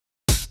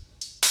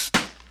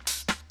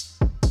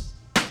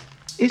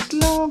It's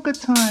lager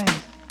time!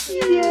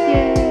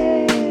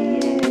 Yay!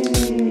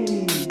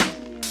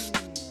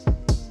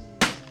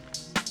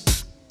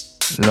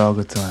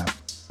 Lager time.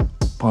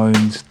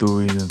 Poems,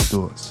 stories and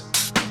thoughts.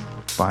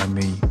 By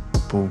me,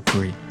 Paul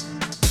Cree.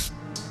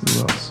 Who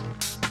else?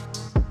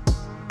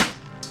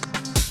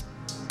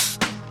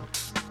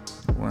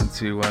 1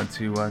 2 1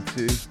 2 1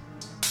 2.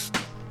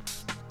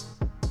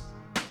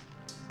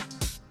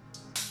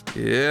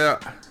 Yeah.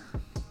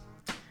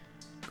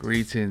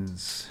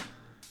 Greetings.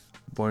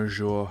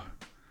 Bonjour.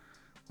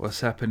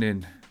 What's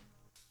happening?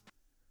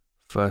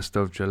 1st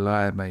of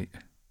July, mate.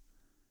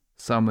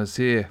 Summer's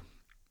here.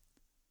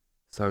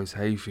 So's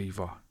hay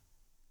fever.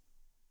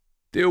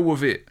 Deal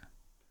with it.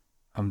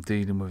 I'm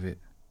dealing with it.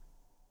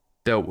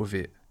 Dealt with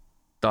it.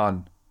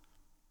 Done.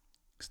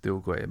 Still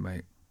got it,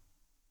 mate.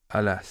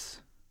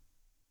 Alas.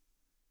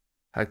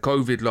 Had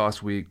COVID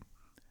last week.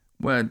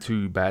 Weren't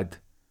too bad.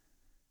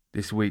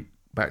 This week,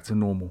 back to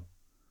normal.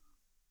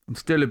 I'm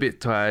still a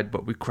bit tired,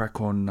 but we crack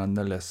on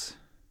nonetheless.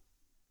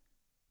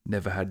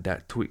 Never had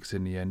that Twix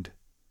in the end.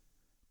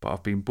 But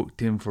I've been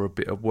booked in for a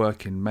bit of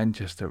work in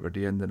Manchester at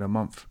the end of the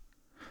month.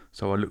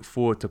 So I look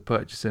forward to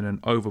purchasing an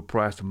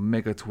overpriced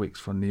Mega Twix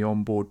from the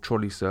onboard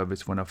trolley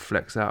service when I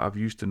flex out of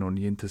Euston on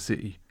the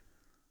Intercity.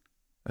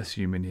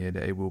 Assuming here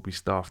that it will be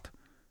staffed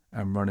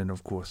and running,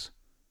 of course.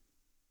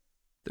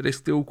 Do they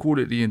still call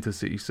it the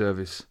Intercity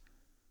service?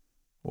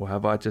 Or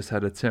have I just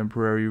had a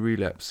temporary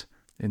relapse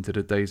into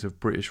the days of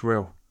British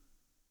Rail?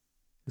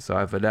 It's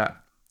either that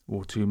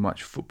or too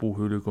much football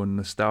hooligan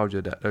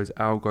nostalgia that those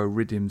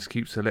algorithms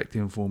keep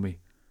selecting for me.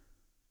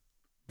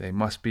 They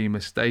must be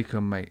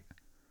mistaken, mate.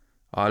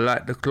 I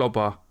like the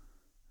clobber,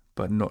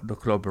 but not the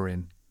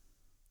clobbering.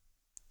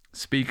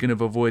 Speaking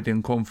of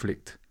avoiding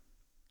conflict,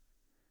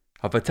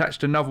 I've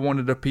attached another one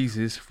of the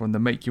pieces from the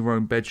Make Your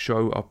Own Bed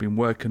show I've been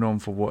working on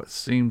for what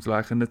seems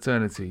like an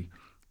eternity,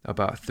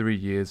 about 3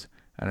 years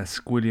and a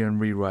squillion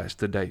rewrites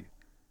to date.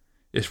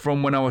 It's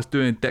from when I was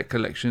doing debt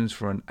collections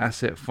for an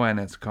asset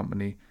finance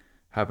company,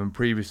 having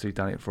previously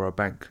done it for a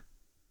bank.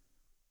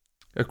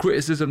 A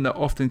criticism that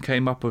often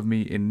came up of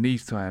me in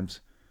these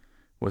times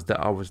was that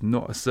I was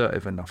not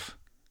assertive enough.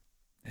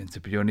 And to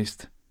be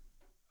honest,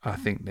 I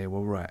think they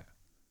were right.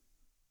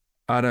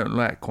 I don't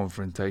like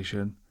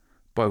confrontation,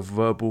 both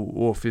verbal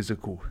or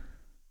physical.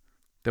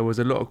 There was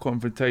a lot of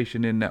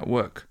confrontation in that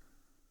work.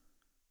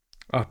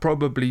 I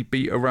probably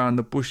beat around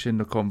the bush in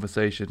the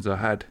conversations I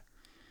had,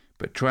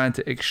 but trying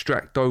to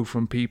extract dough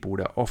from people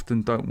that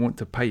often don't want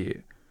to pay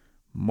it,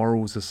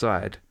 morals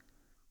aside,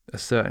 a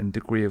certain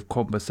degree of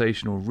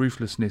conversational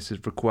ruthlessness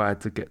is required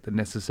to get the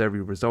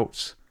necessary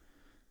results.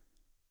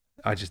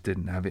 I just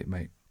didn't have it,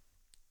 mate.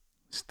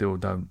 Still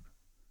don't.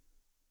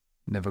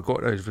 Never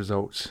got those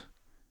results.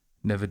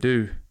 Never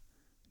do.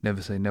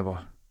 Never say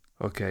never.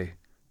 Okay,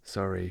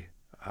 sorry.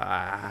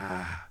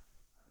 I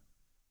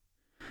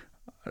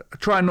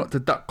try not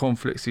to duck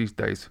conflicts these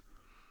days.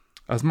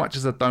 As much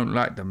as I don't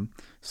like them,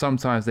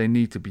 sometimes they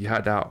need to be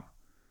had out.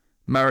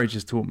 Marriage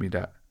has taught me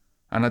that.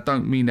 And I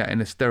don't mean that in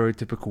a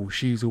stereotypical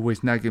she's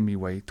always nagging me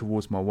way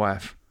towards my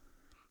wife.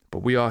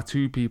 But we are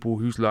two people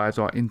whose lives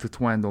are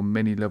intertwined on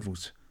many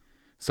levels.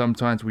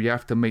 Sometimes we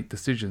have to make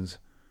decisions,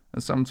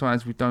 and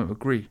sometimes we don't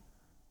agree.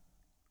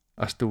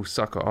 I still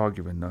suck at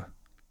arguing though.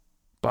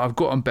 But I've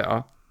gotten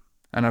better,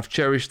 and I've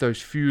cherished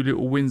those few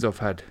little wins I've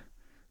had,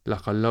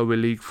 like a lower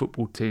league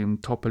football team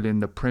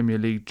toppling the Premier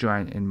League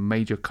giant in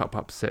major cup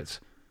upsets,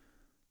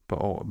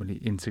 but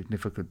ultimately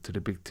insignificant to the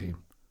big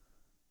team.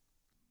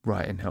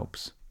 Writing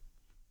helps.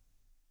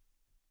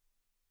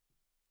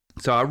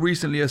 So I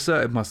recently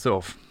asserted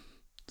myself,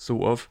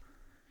 sort of,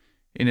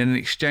 in an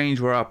exchange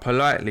where I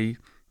politely,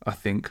 I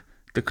think,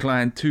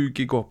 declined 2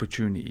 gig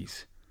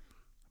opportunities.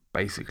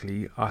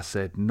 Basically, I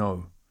said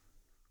no.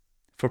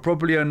 For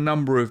probably a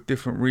number of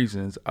different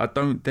reasons, I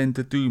don't tend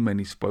to do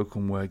many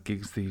spoken word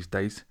gigs these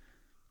days.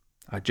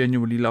 I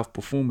genuinely love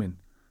performing,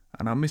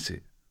 and I miss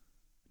it.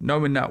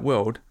 Knowing that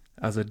world,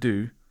 as I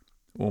do,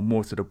 or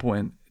more to the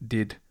point,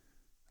 did,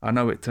 I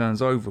know it turns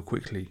over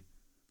quickly.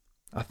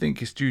 I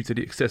think it's due to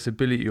the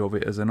accessibility of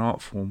it as an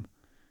art form.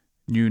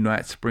 New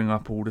nights spring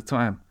up all the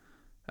time,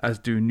 as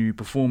do new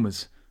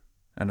performers,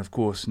 and of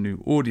course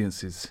new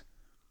audiences.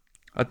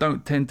 I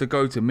don't tend to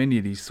go to many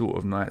of these sort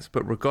of nights,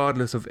 but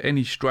regardless of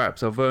any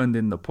stripes I've earned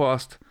in the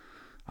past,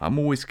 I'm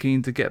always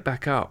keen to get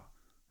back out,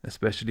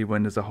 especially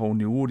when there's a whole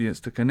new audience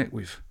to connect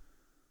with.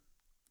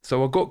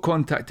 So I got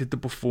contacted to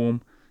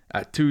perform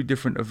at 2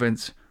 different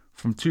events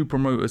from 2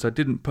 promoters I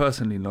didn't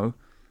personally know,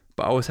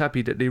 but I was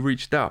happy that they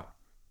reached out.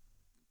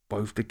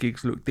 Both the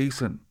gigs looked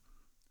decent,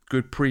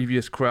 good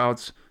previous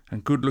crowds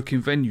and good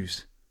looking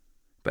venues,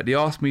 but they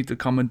asked me to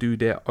come and do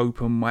their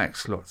open mic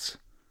slots.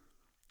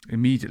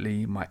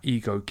 Immediately my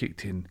ego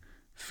kicked in,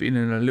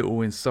 feeling a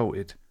little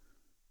insulted.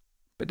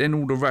 But then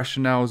all the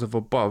rationales of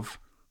above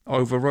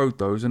overrode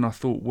those, and I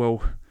thought,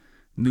 well,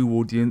 new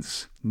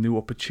audience, new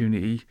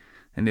opportunity,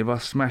 and if I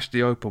smash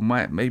the open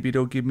mic, maybe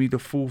they'll give me the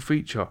full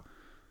feature,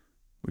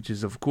 which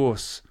is of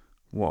course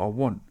what I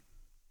want.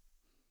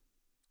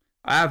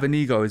 I have an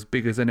ego as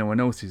big as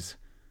anyone else's,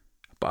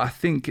 but I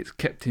think it's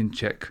kept in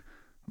check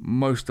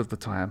most of the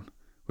time,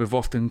 with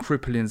often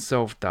crippling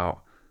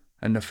self-doubt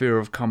and the fear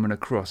of coming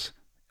across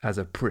as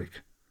a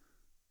prick.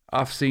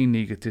 I've seen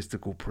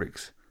egotistical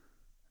pricks.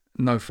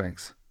 No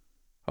thanks.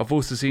 I've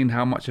also seen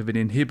how much of an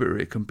inhibitor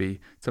it can be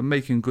to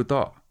making good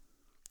art.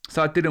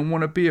 So I didn't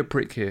want to be a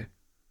prick here,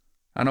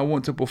 and I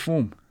want to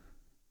perform.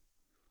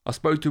 I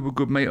spoke to a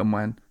good mate of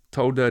mine,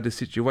 told her the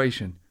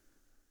situation.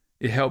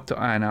 It helped to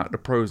iron out the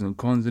pros and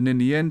cons, and in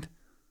the end,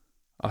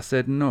 I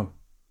said no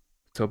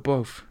to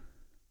both.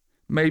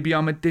 Maybe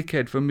I'm a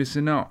dickhead for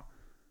missing out.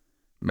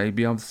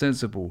 Maybe I'm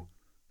sensible,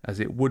 as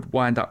it would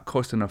wind up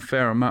costing a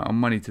fair amount of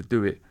money to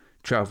do it,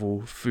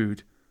 travel,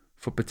 food,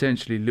 for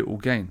potentially little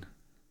gain.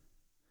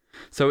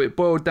 So it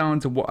boiled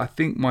down to what I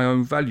think my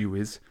own value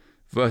is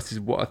versus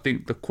what I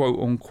think the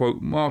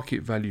quote-unquote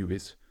market value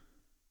is.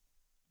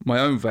 My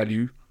own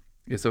value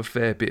is a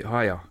fair bit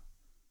higher.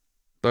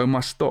 Though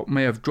my stock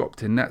may have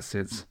dropped in that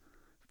sense,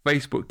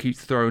 Facebook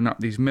keeps throwing up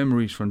these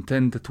memories from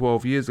 10 to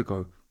 12 years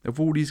ago of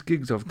all these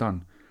gigs I've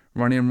done,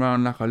 running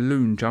around like a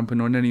loon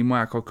jumping on any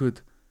mic I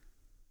could.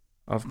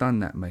 I've done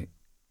that, mate.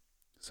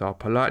 So I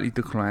politely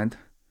declined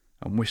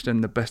and wished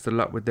them the best of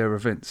luck with their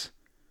events,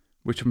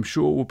 which I'm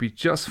sure will be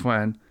just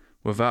fine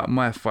without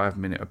my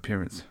 5-minute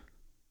appearance.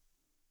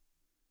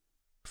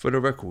 For the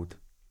record,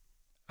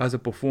 as a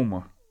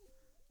performer,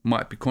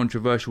 might be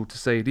controversial to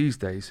say these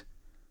days,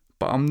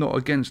 but I'm not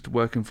against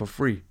working for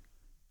free.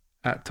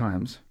 At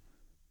times.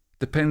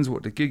 Depends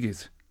what the gig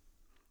is.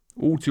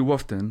 All too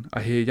often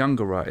I hear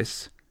younger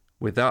artists,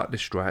 without the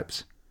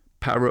stripes,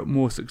 parrot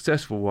more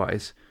successful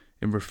artists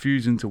in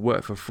refusing to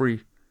work for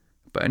free,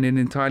 but in an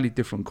entirely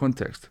different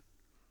context.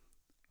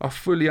 I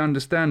fully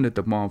understand the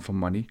demand for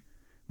money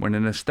when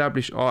an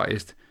established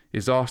artist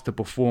is asked to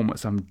perform at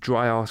some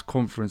dry-ass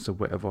conference or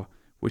whatever,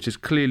 which has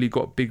clearly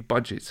got big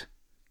budgets.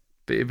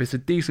 But if it's a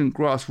decent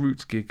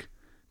grassroots gig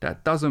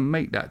that doesn't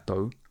make that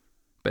dough,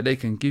 but they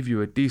can give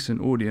you a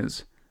decent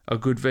audience, a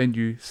good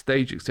venue,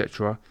 stage,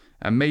 etc.,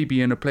 and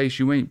maybe in a place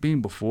you ain't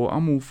been before,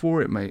 I'm all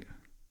for it, mate.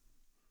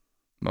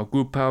 My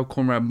good pal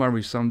Conrad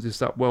Murray sums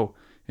this up well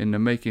in the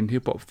Making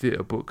Hip Hop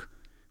Theatre book,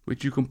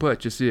 which you can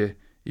purchase here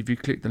if you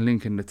click the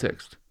link in the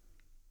text.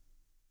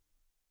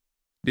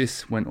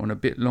 This went on a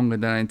bit longer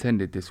than I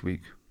intended this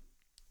week,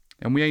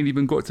 and we ain't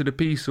even got to the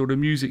piece or the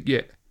music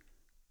yet.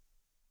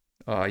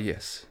 Ah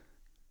yes,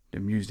 the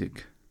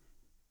music.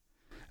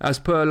 As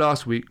per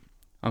last week,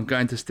 I'm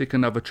going to stick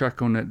another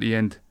track on at the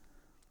end.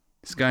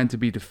 It's going to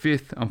be the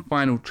 5th and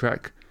final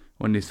track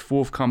on this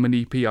forthcoming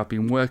EP I've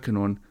been working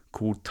on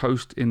called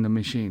Toast in the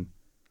Machine.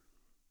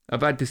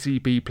 I've had this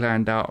EP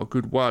planned out a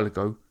good while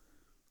ago.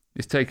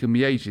 It's taken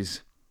me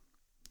ages.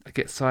 I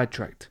get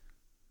sidetracked.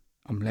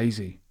 I'm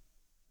lazy.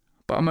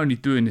 But I'm only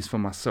doing this for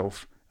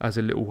myself as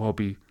a little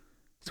hobby,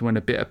 so when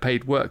a bit of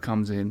paid work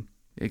comes in,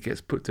 it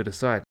gets put to the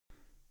side.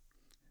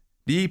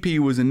 The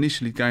EP was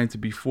initially going to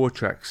be 4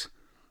 tracks,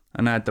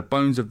 and I had the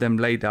bones of them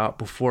laid out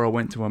before I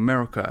went to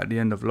America at the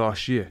end of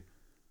last year.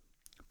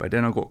 But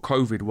then I got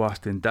COVID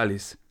whilst in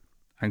Dallas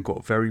and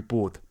got very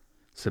bored,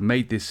 so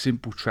made this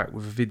simple track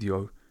with a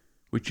video,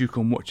 which you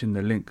can watch in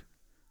the link.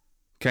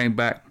 Came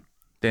back,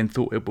 then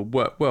thought it would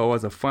work well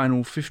as a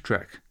final 5th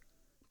track,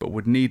 but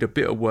would need a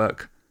bit of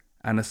work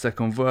and a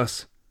second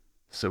verse,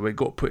 so it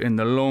got put in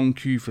the long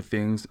queue for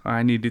things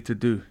I needed to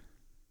do.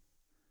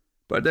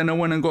 But then I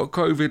went and got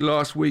COVID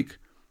last week,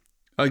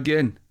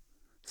 again,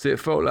 so it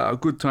felt like a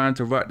good time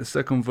to write the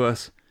second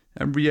verse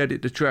and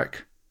re-edit the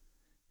track,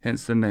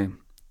 hence the name,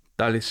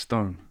 Dallas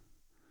Stone.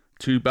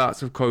 2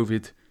 bouts of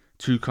COVID,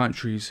 2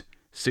 countries,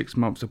 6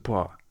 months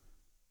apart.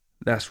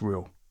 That's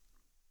real.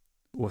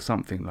 Or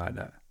something like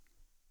that.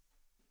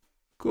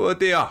 Good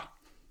dear.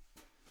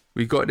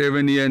 We got there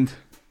in the end.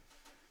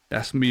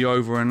 That's me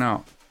over and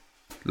out.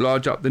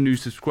 Large up the new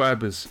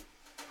subscribers.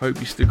 Hope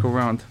you stick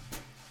around.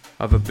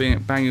 Have a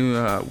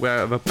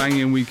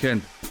banging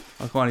weekend.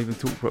 I can't even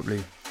talk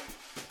properly.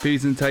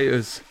 Peas and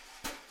taters.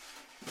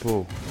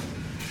 Whoa.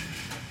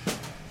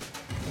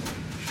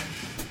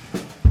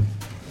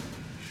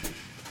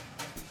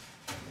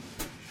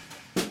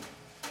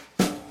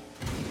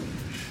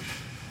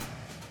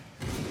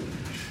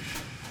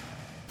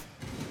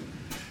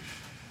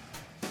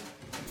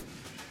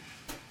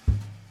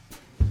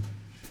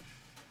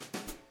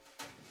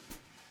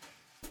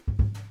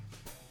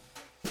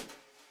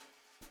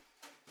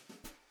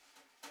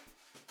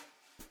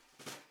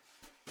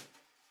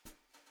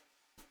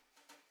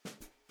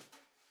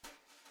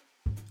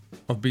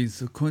 I've been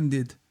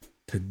seconded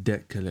to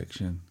debt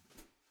collection,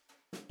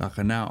 like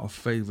an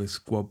out-of-favour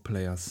squad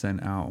player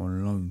sent out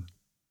on loan.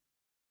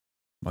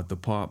 My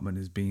department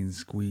is being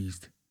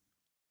squeezed.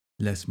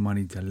 Less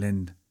money to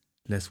lend,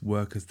 less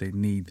workers they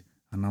need,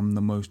 and I'm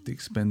the most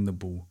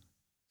expendable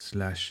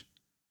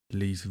 /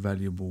 least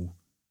valuable.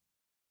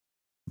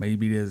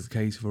 Maybe there's a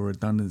case for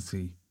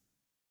redundancy.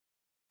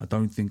 I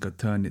don't think I'd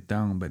turn it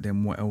down, but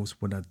then what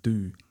else would I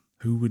do?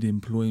 Who would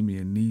employ me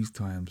in these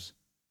times?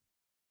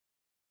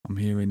 I'm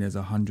hearing there's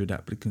 100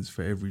 applicants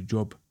for every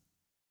job.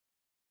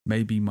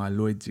 Maybe my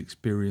Lloyd's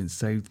experience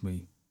saved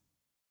me,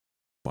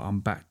 but but I'm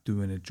back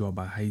doing a job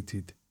I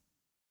hated.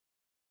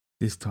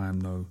 This time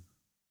though,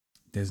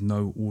 there's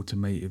no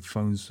automated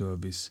phone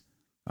service.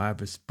 I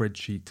have a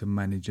spreadsheet to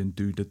manage and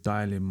do the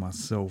dialing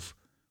myself,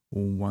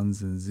 all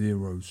ones and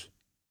zeros.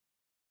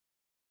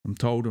 I'm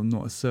told I'm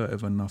not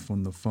assertive enough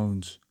on the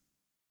phones.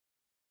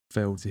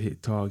 Fail to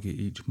hit target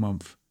each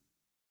month.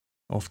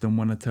 Often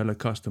when I tell a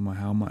customer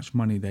how much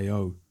money they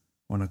owe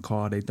on a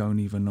car they don't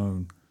even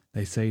own,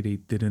 they say they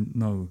didn't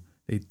know,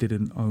 they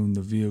didn't own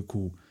the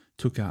vehicle,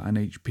 took out an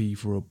HP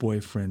for a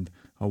boyfriend,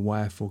 a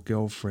wife or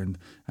girlfriend,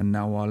 and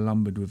now are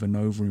lumbered with an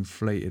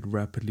overinflated,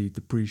 rapidly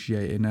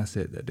depreciating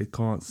asset that they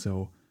can't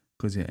sell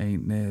because it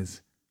ain't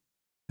theirs.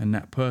 And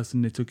that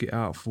person they took it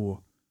out for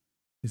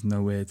is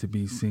nowhere to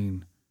be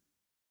seen.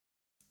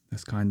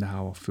 That's kinda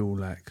how I feel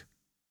like.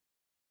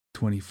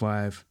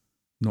 25,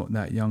 not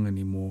that young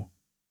anymore.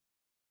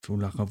 Feel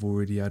like I've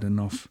already had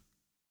enough.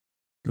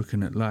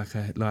 Looking at life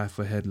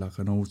ahead like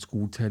an old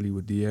school telly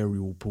with the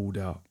aerial pulled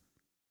out.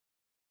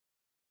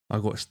 I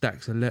got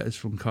stacks of letters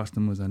from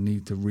customers I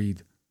need to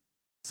read.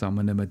 Some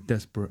of them are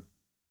desperate.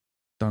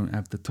 Don't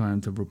have the time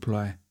to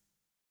reply.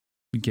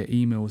 We get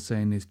emails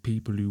saying there's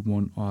people who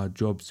want our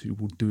jobs who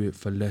will do it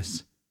for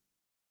less.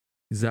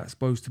 Is that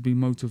supposed to be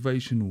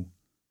motivational?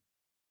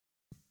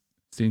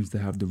 Seems to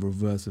have the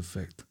reverse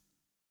effect.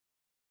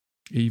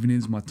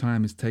 Evenings my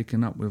time is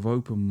taken up with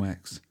open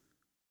mics,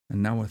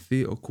 and now a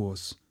theatre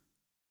course.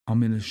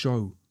 I'm in a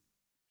show,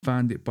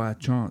 found it by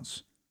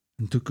chance,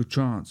 and took a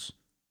chance,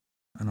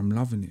 and I'm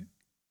loving it.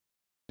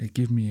 They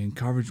give me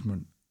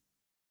encouragement.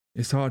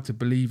 It's hard to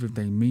believe if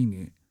they mean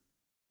it,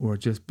 or are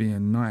just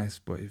being nice,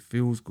 but it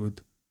feels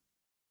good.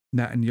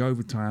 That and the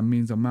overtime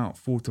means I'm out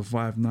 4 to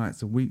 5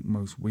 nights a week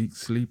most weeks.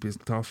 Sleep is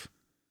tough,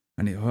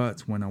 and it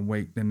hurts when I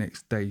wake the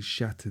next day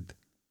shattered.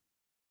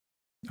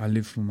 I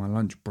live for my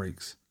lunch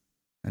breaks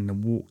and the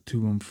walk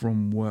to and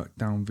from work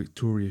down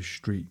Victoria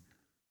Street,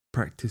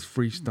 practice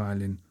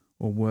freestyling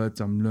or words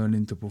I'm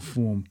learning to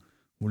perform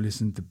or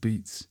listen to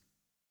beats.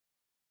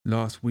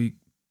 Last week,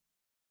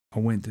 I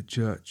went to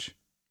church,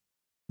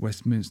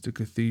 Westminster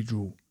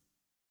Cathedral,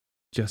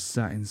 just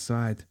sat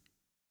inside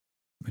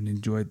and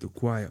enjoyed the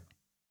quiet.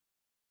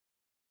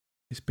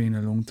 It's been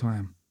a long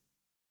time,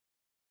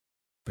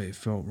 but it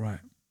felt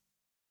right.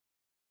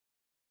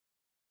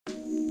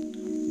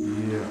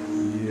 Yeah.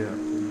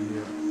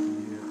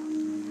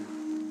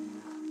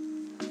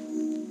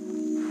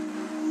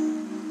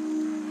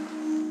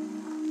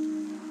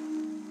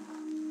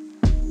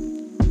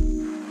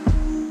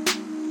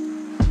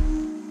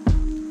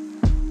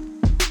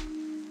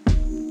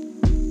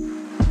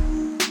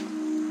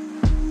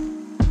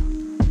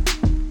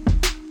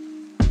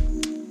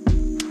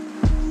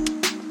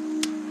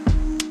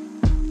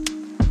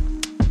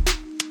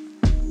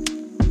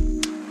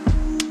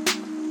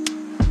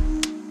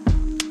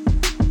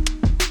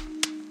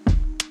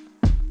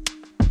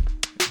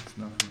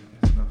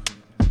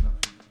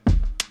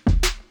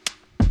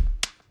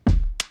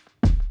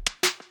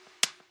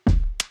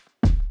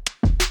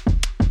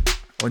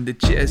 When the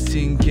chair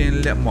sink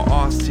in, let my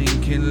ass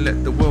sink in,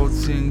 let the world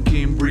sink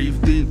in,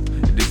 breathe deep.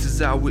 This is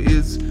how it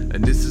is,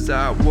 and this is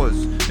how it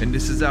was, and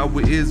this is how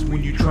it is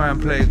when you try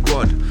and play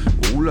God.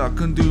 All I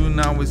can do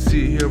now is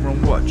sit here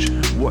and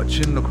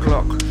watching the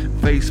clock,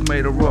 face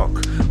made of rock,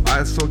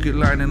 eye socket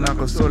lining like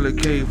a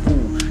solid cave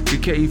wall. You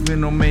cave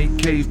in or make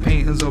cave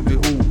paintings of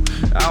it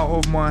all, out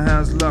of my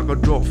hands like a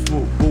drop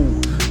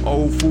football.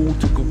 Old fool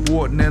took a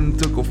walk, then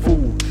took a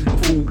fool. A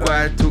fool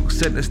guy took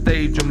center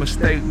stage, a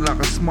mistake like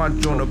a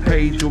smudge on a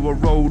page or a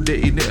role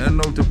that he didn't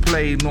know to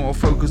play. Not a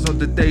focus on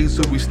the day,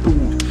 so he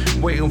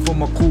stalled, waiting for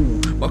my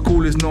call. My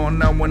call is not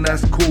now when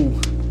that's cool.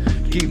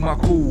 Keep my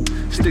cool,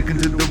 sticking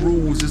to the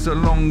rules. It's a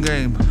long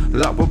game,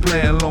 like we're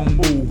playing long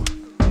ball.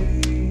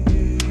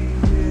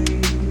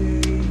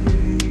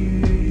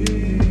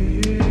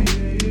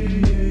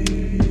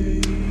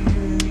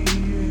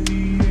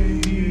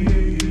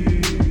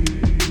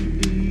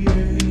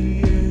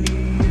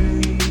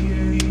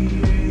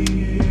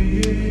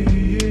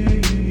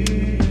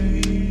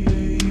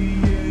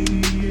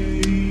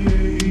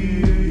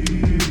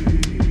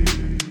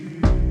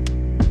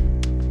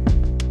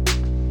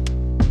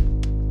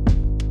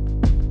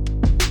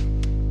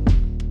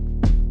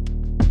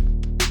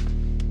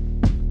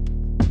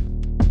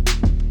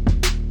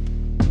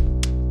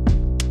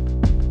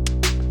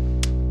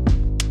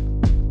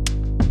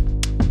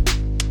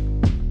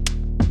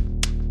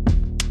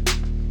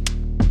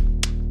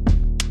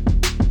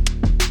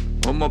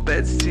 My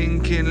bed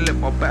sinking, let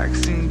my back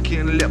sink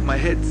in, let my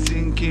head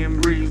sink in,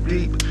 breathe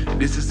deep.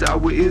 This is how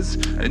it is,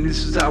 and this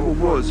is how it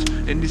was,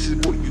 and this is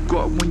what you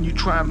got when you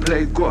try and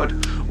play God.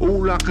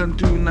 All I can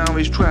do now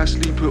is try to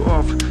sleep it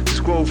off, to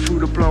scroll through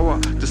the blower,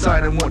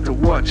 deciding what to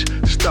watch.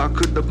 Stuck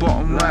at the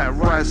bottom like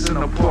rice in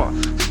a pot,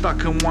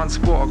 stuck in one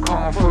spot, I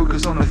can't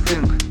focus on a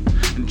thing.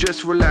 And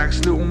just relax,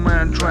 little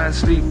man, try and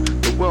sleep.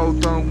 The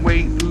world don't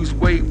wait, lose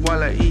weight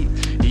while I eat.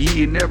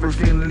 Eating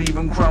everything,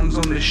 leaving crumbs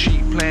on the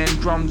sheet. Playing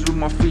drums with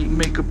my feet,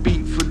 make a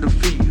beat for the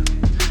feet.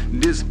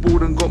 This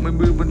boredom got me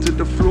moving to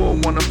the floor.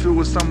 Wanna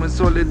feel something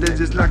solid that's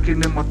just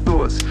lacking in my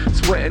thoughts.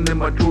 Sweating in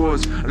my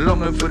drawers,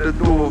 longing for the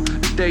door.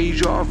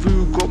 Deja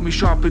vu got me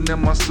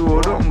sharpening my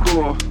sword.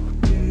 Encore.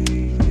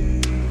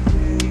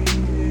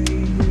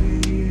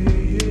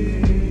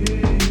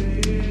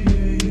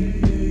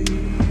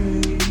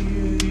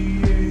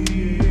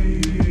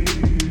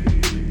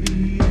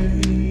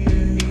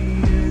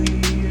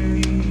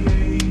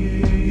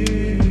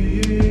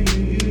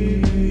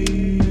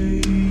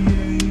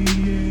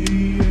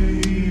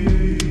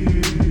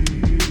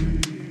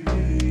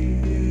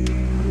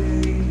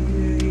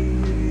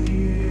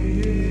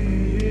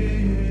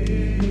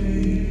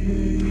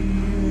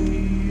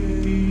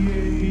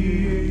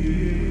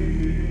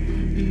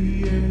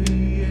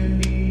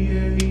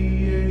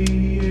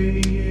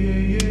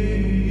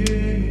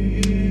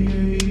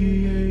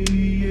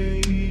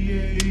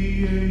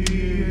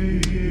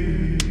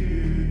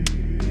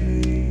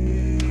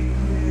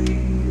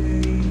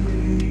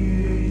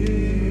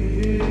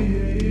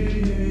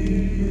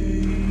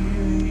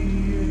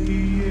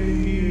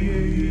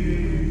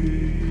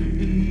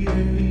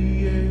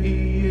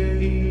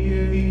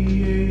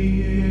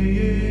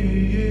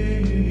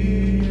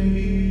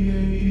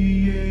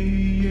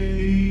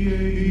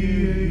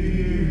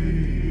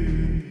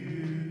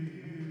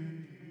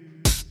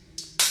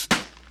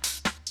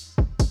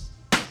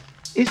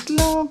 It's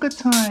longer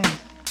time.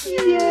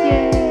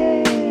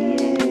 Yay!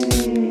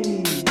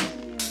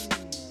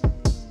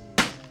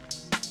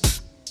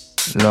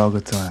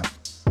 Lager Time.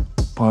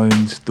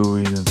 Poems,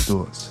 stories and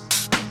thoughts.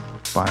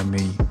 By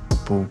me,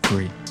 Paul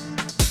Cree.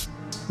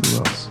 Who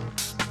else?